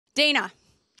Dana,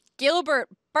 Gilbert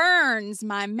Burns,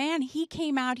 my man, he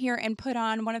came out here and put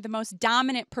on one of the most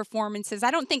dominant performances.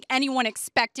 I don't think anyone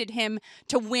expected him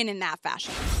to win in that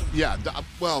fashion. Yeah,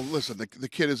 well, listen, the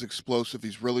kid is explosive.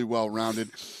 He's really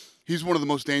well-rounded. He's one of the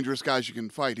most dangerous guys you can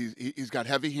fight. He's got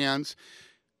heavy hands,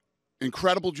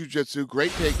 incredible jiu-jitsu,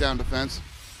 great takedown defense,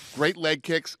 great leg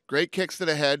kicks, great kicks to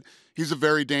the head. He's a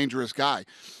very dangerous guy.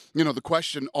 You know, the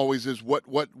question always is what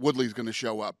Woodley's going to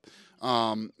show up.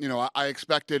 You know, I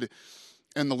expected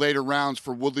in the later rounds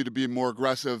for Woodley to be more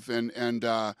aggressive and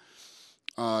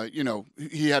you know,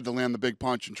 he had to land the big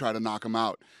punch and try to knock him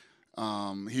out.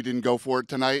 He didn't go for it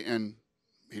tonight, and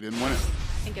he didn't win it.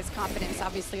 I think his confidence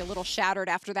obviously a little shattered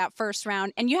after that first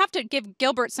round. And you have to give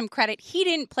Gilbert some credit. He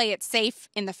didn't play it safe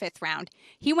in the 5th round.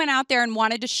 He went out there and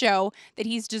wanted to show that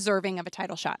he's deserving of a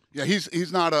title shot. Yeah,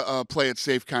 he's not a play it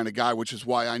safe kind of guy, which is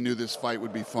why I knew this fight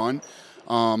would be fun.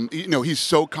 You know, he's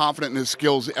so confident in his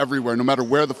skills everywhere. No matter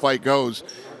where the fight goes,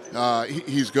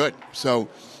 he's good. So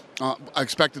I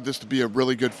expected this to be a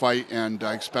really good fight, and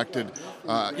I expected,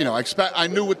 you know, I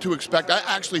knew what to expect. I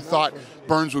actually thought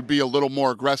Burns would be a little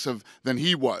more aggressive than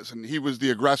he was, and he was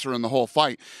the aggressor in the whole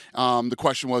fight. The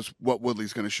question was what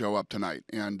Woodley's going to show up tonight,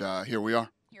 and here we are.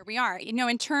 Here we are. You know,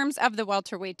 in terms of the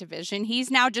welterweight division,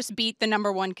 he's now just beat the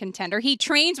 #1 contender. He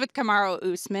trains with Kamaru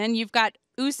Usman. You've got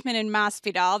Usman and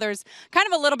Masvidal. There's kind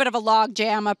of a little bit of a log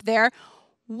jam up there.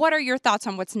 What are your thoughts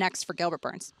on what's next for Gilbert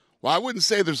Burns? Well, I wouldn't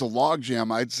say there's a log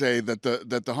jam. I'd say that the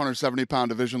 170-pound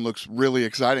division looks really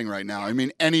exciting right now. I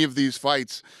mean, any of these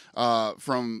fights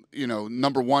from, you know,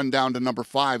 #1 down to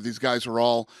 #5, these guys are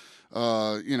all,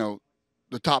 you know,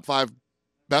 the top 5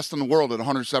 best in the world at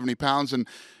 170 pounds. And,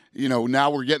 you know, now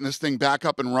we're getting this thing back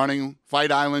up and running.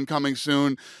 Fight Island coming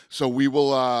soon. So we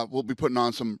will we'll be putting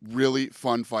on some really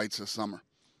fun fights this summer.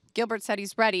 Gilbert said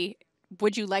he's ready.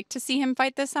 Would you like to see him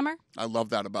fight this summer? I love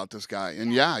that about this guy.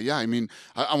 And yeah, I mean,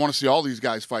 I want to see all these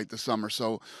guys fight this summer.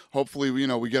 So hopefully, you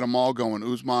know, we get them all going.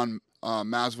 Usman,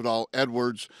 Masvidal,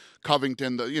 Edwards,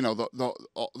 Covington, you know, the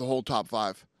whole top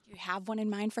 5. Do you have one in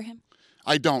mind for him?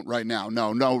 I don't right now.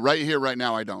 No, right here, right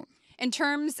now, I don't. In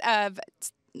terms of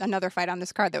another fight on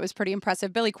this card that was pretty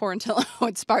impressive, Billy Quarantillo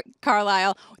and Spark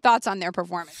Carlisle, thoughts on their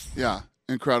performance? Yeah.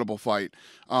 Incredible fight.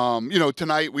 You know,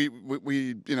 tonight we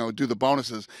you know, do the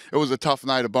bonuses. It was a tough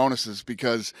night of bonuses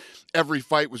because every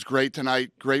fight was great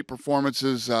tonight. Great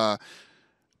performances,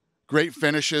 great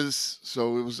finishes.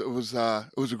 So it was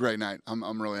a great night.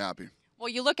 I'm really happy. Well,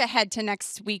 you look ahead to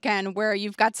next weekend where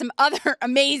you've got some other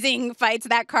amazing fights.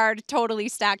 That card totally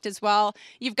stacked as well.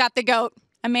 You've got the GOAT,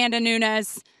 Amanda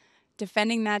Nunes,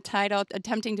 defending that title,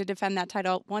 attempting to defend that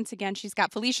title. Once again, she's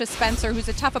got Felicia Spencer, who's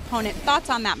a tough opponent. Thoughts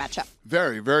on that matchup?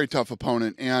 Very, very tough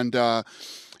opponent. And,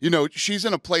 you know, she's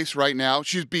in a place right now.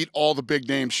 She's beat all the big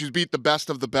names. She's beat the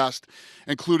best of the best,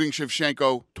 including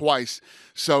Shevchenko twice.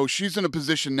 So she's in a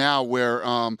position now where,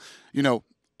 you know,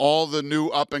 all the new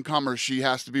up-and-comers she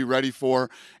has to be ready for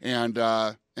and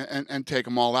take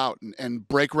them all out and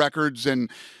break records and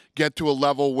get to a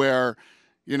level where,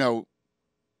 you know,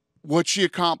 what she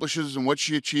accomplishes and what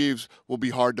she achieves will be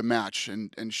hard to match,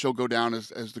 and she'll go down as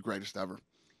the greatest ever.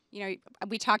 You know,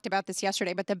 we talked about this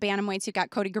yesterday, but the bantamweights, you've got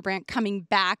Cody Garbrandt coming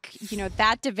back. You know,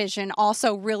 that division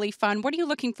also really fun. What are you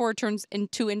looking forward in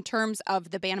terms of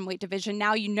the bantamweight division?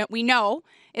 Now we know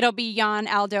it'll be Jan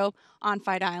Aldo on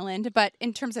Fight Island, but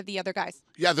in terms of the other guys?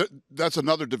 Yeah, that's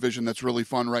another division that's really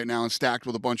fun right now and stacked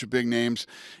with a bunch of big names,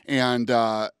 and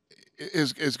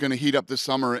is going to heat up this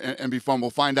summer and be fun.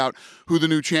 We'll find out who the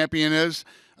new champion is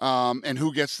and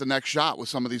who gets the next shot with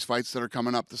some of these fights that are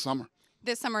coming up this summer.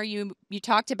 This summer, you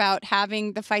talked about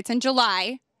having the fights in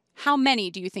July. How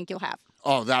many do you think you'll have?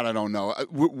 Oh, that I don't know.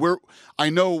 I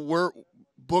know we're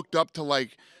booked up to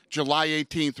like July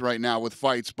 18th right now with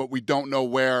fights, but we don't know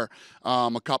where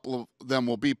a couple of them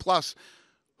will be. Plus,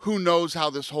 who knows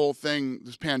how this whole thing,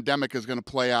 this pandemic, is going to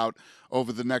play out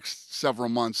over the next several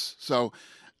months. So,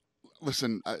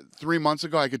 listen, 3 months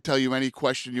ago, I could tell you any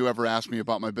question you ever asked me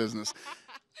about my business.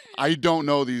 I don't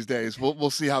know these days.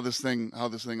 We'll see how this thing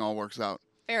all works out.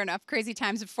 Fair enough. Crazy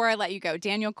times. Before I let you go,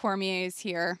 Daniel Cormier is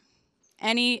here.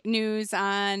 Any news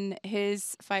on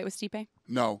his fight with Stipe?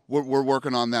 No, we're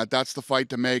working on that. That's the fight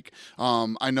to make.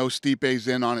 I know Stipe's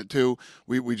in on it too.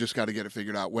 We just got to get it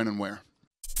figured out when and where.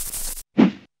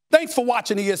 Thanks for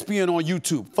watching ESPN on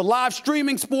YouTube. For live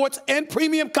streaming, sports, and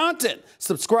premium content,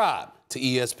 subscribe to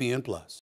ESPN+.